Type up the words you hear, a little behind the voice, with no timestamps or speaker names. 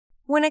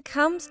When it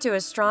comes to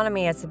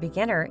astronomy as a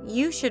beginner,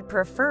 you should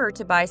prefer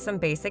to buy some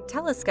basic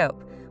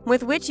telescope,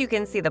 with which you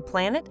can see the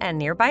planet and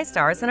nearby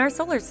stars in our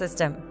solar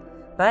system.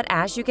 But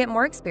as you get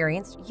more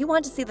experienced, you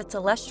want to see the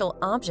celestial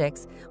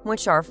objects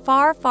which are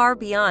far, far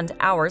beyond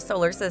our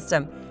solar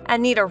system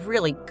and need a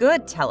really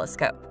good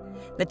telescope.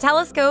 The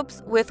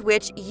telescopes with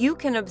which you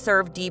can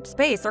observe deep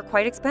space are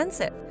quite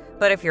expensive,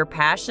 but if you're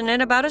passionate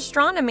about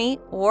astronomy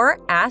or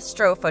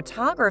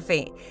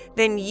astrophotography,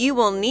 then you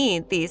will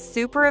need these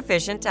super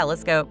efficient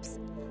telescopes.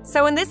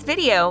 So in this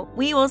video,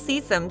 we will see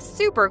some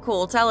super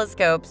cool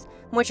telescopes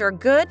which are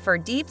good for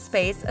deep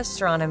space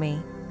astronomy.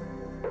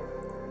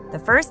 The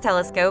first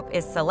telescope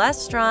is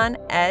Celestron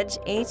Edge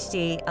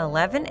HD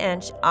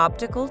 11-inch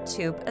optical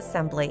tube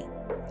assembly.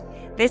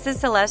 This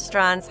is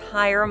Celestron's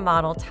higher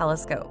model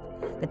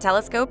telescope. The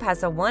telescope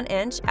has a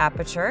 1-inch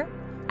aperture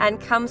and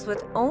comes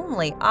with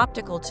only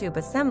optical tube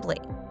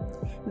assembly.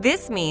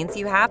 This means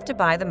you have to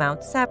buy the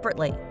mount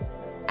separately.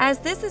 As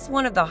this is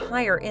one of the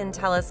higher-end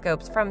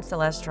telescopes from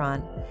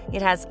Celestron,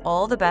 it has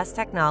all the best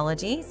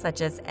technology such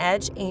as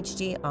Edge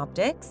HD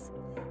optics.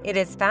 It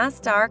is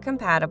FastStar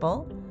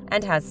compatible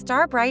and has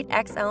Starbright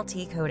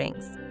XLT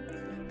coatings.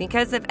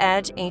 Because of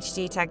Edge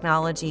HD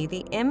technology,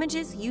 the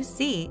images you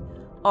see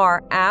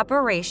are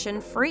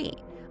aberration-free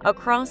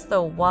across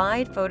the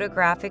wide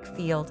photographic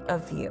field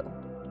of view.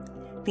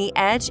 The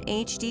Edge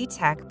HD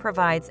tech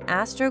provides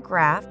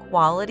astrograph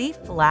quality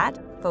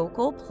flat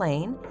focal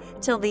plane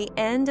till the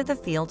end of the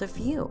field of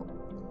view.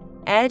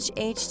 Edge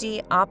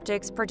HD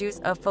optics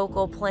produce a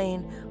focal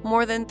plane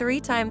more than 3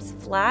 times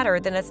flatter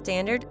than a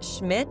standard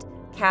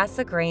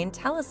Schmidt-Cassegrain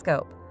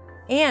telescope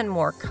and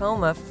more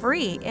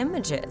coma-free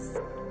images.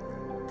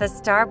 The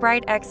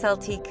Starbright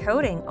XLT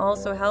coating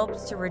also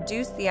helps to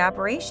reduce the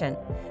aberration.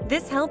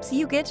 This helps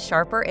you get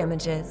sharper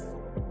images.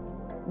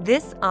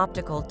 This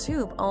optical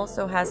tube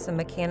also has some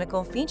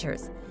mechanical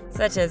features,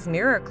 such as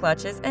mirror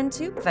clutches and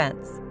tube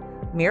vents.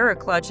 Mirror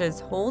clutches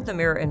hold the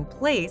mirror in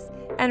place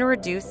and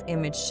reduce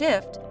image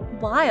shift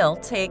while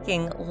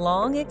taking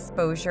long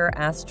exposure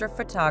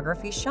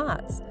astrophotography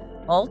shots,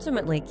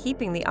 ultimately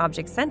keeping the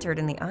object centered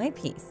in the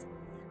eyepiece.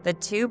 The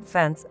tube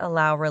vents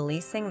allow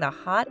releasing the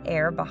hot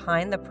air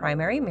behind the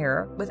primary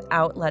mirror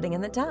without letting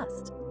in the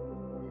dust.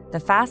 The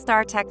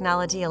FastStar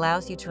technology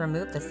allows you to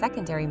remove the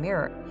secondary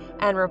mirror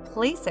and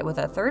replace it with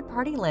a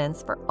third-party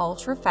lens for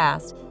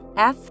ultra-fast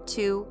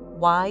f2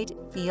 wide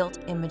field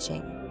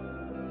imaging.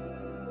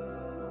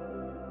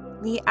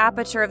 The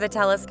aperture of the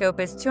telescope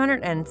is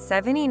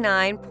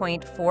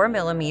 279.4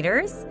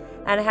 millimeters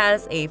and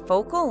has a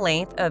focal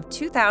length of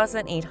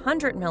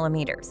 2,800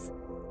 millimeters.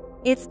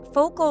 Its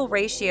focal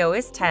ratio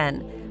is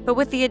 10, but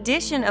with the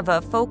addition of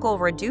a focal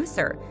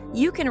reducer,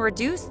 you can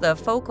reduce the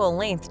focal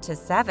length to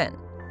 7.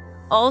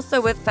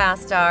 Also with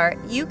FastStar,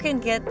 you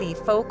can get the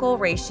focal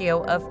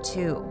ratio of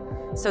 2.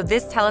 So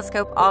this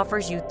telescope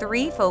offers you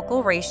 3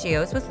 focal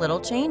ratios with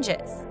little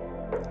changes.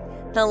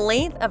 The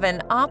length of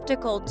an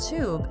optical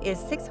tube is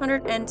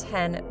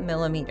 610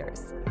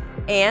 millimeters,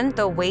 and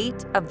the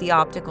weight of the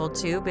optical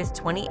tube is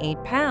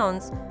 28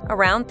 pounds,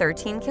 around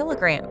 13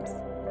 kilograms.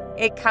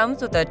 It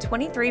comes with a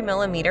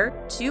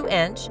 23mm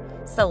 2-inch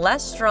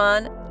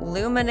Celestron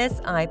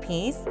luminous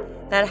eyepiece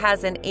that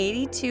has an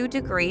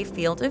 82-degree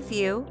field of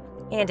view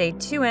and a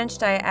 2-inch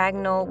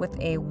diagonal with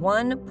a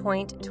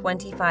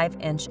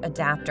 1.25-inch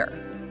adapter.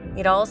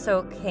 It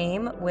also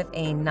came with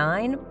a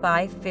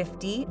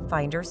 9x50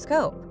 finder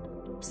scope.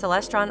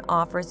 Celestron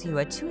offers you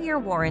a 2-year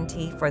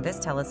warranty for this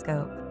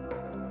telescope.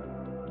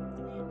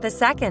 The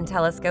second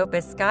telescope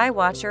is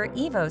Skywatcher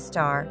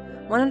Evostar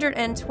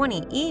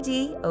 120 ED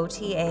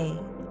OTA.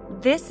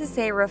 This is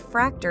a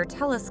refractor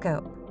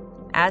telescope.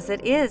 As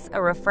it is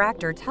a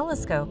refractor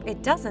telescope,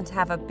 it doesn't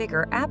have a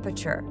bigger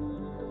aperture,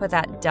 but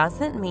that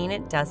doesn't mean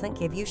it doesn't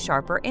give you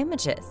sharper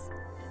images.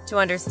 To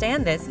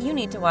understand this, you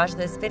need to watch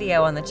this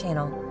video on the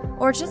channel,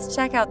 or just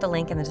check out the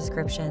link in the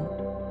description.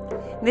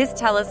 This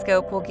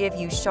telescope will give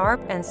you sharp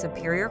and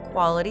superior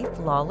quality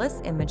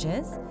flawless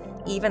images,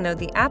 even though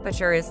the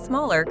aperture is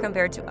smaller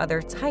compared to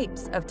other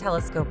types of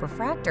telescope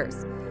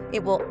refractors.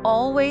 It will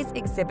always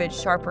exhibit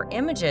sharper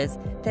images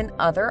than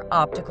other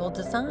optical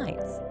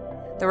designs.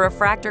 The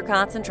refractor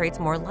concentrates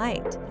more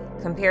light.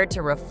 Compared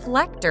to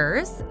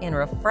reflectors, in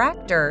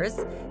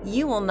refractors,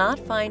 you will not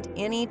find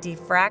any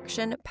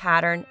diffraction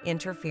pattern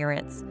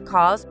interference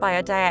caused by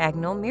a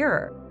diagonal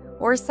mirror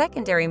or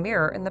secondary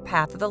mirror in the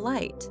path of the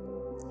light.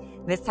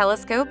 This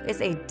telescope is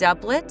a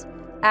doublet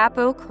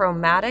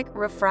apochromatic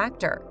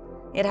refractor.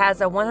 It has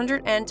a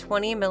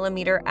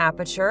 120mm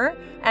aperture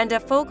and a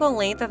focal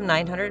length of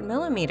 900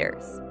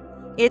 millimeters.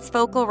 Its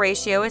focal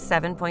ratio is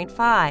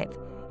 7.5.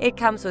 It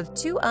comes with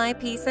 2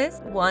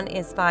 eyepieces, one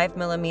is 5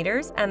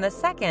 millimeters and the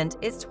second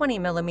is 20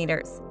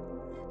 millimeters.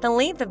 The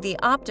length of the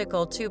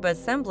optical tube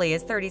assembly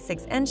is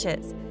 36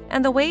 inches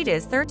and the weight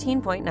is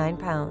 13.9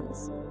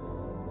 pounds.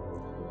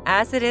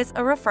 As it is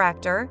a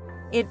refractor,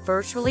 it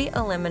virtually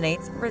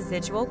eliminates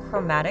residual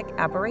chromatic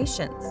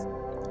aberrations.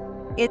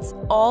 Its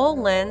all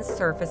lens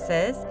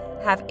surfaces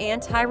have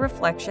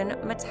anti-reflection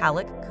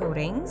metallic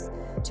coatings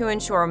to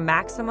ensure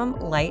maximum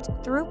light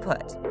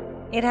throughput.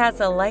 It has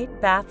a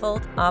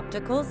light-baffled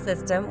optical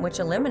system which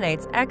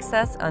eliminates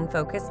excess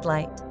unfocused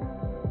light.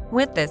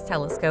 With this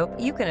telescope,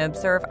 you can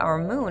observe our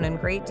moon in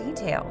great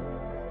detail.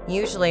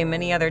 Usually,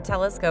 many other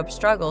telescopes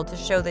struggle to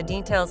show the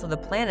details of the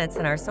planets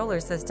in our solar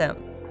system.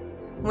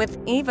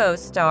 With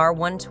Evostar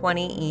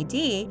 120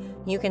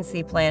 ED, you can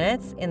see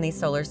planets in the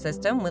solar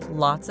system with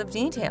lots of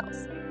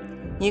details.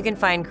 You can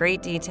find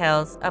great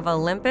details of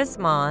Olympus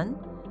Mons,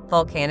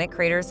 volcanic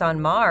craters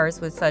on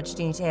Mars with such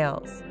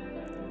details.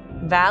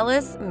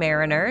 Valles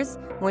Marineris,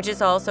 which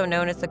is also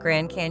known as the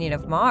Grand Canyon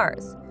of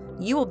Mars.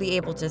 You will be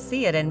able to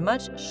see it in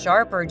much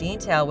sharper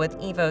detail with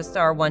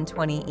Evostar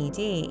 120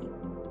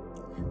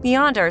 ED.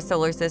 Beyond our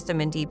solar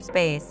system in deep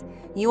space,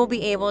 you will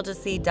be able to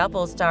see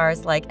double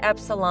stars like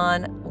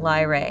Epsilon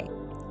Lyrae,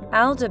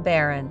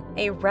 Aldebaran,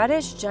 a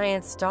reddish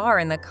giant star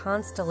in the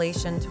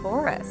constellation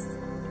Taurus,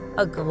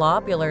 a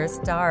globular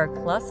star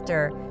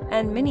cluster,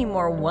 and many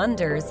more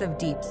wonders of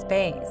deep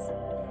space.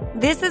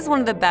 This is one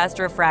of the best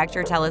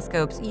refractor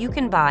telescopes you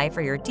can buy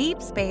for your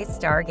deep space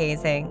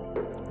stargazing.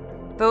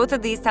 Both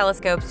of these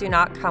telescopes do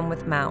not come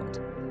with mount.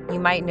 You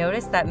might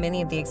notice that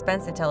many of the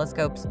expensive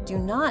telescopes do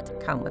not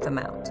come with a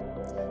mount.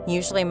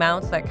 Usually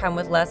mounts that come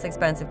with less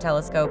expensive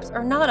telescopes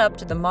are not up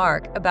to the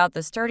mark about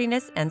the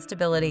sturdiness and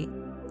stability.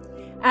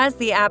 As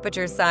the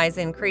aperture size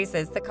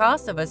increases, the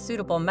cost of a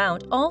suitable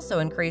mount also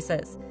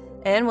increases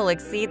and will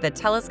exceed the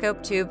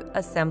telescope tube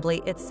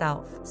assembly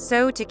itself.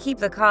 So to keep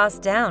the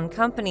cost down,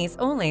 companies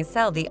only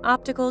sell the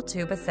optical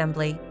tube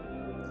assembly.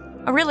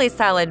 A really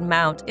solid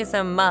mount is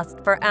a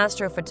must for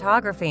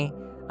astrophotography,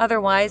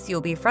 otherwise you'll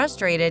be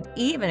frustrated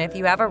even if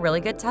you have a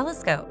really good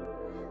telescope.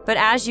 But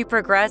as you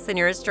progress in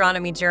your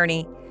astronomy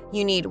journey,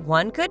 you need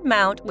one good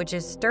mount which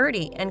is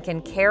sturdy and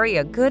can carry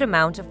a good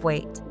amount of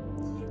weight.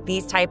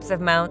 These types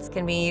of mounts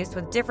can be used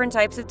with different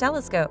types of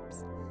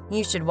telescopes.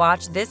 You should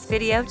watch this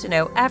video to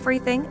know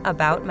everything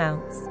about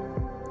mounts.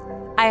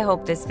 I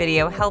hope this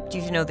video helped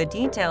you to know the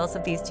details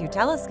of these two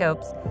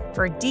telescopes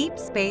for deep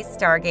space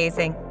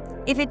stargazing.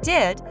 If it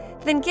did,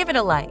 then give it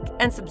a like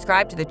and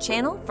subscribe to the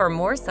channel for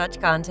more such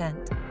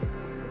content.